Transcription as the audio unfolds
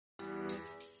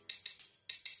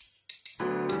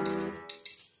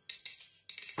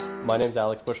My name is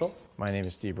Alex Bushell. My name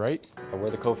is Steve Wright. And we're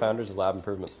the co-founders of Lab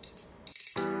Improvements.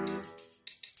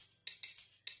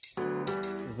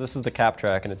 This is the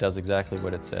CapTrack, and it does exactly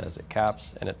what it says. It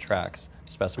caps and it tracks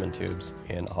specimen tubes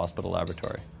in a hospital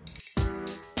laboratory.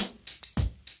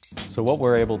 So what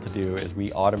we're able to do is we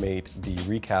automate the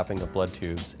recapping of blood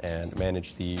tubes and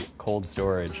manage the cold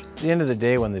storage. At the end of the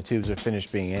day, when the tubes are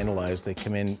finished being analyzed, they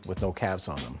come in with no caps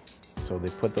on them. So they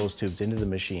put those tubes into the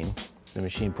machine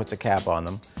puts a cap on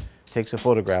them, takes a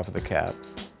photograph of the cap,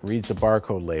 reads the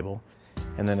barcode label,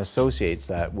 and then associates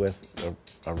that with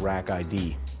a rack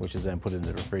ID, which is then put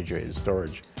into refrigerated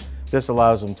storage. This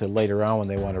allows them to later on, when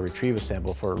they want to retrieve a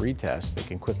sample for a retest, they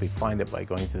can quickly find it by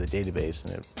going to the database,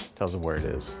 and it tells them where it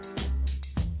is.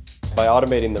 By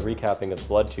automating the recapping of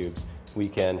blood tubes, we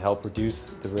can help reduce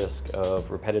the risk of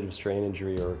repetitive strain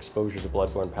injury or exposure to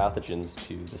bloodborne pathogens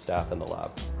to the staff in the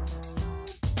lab.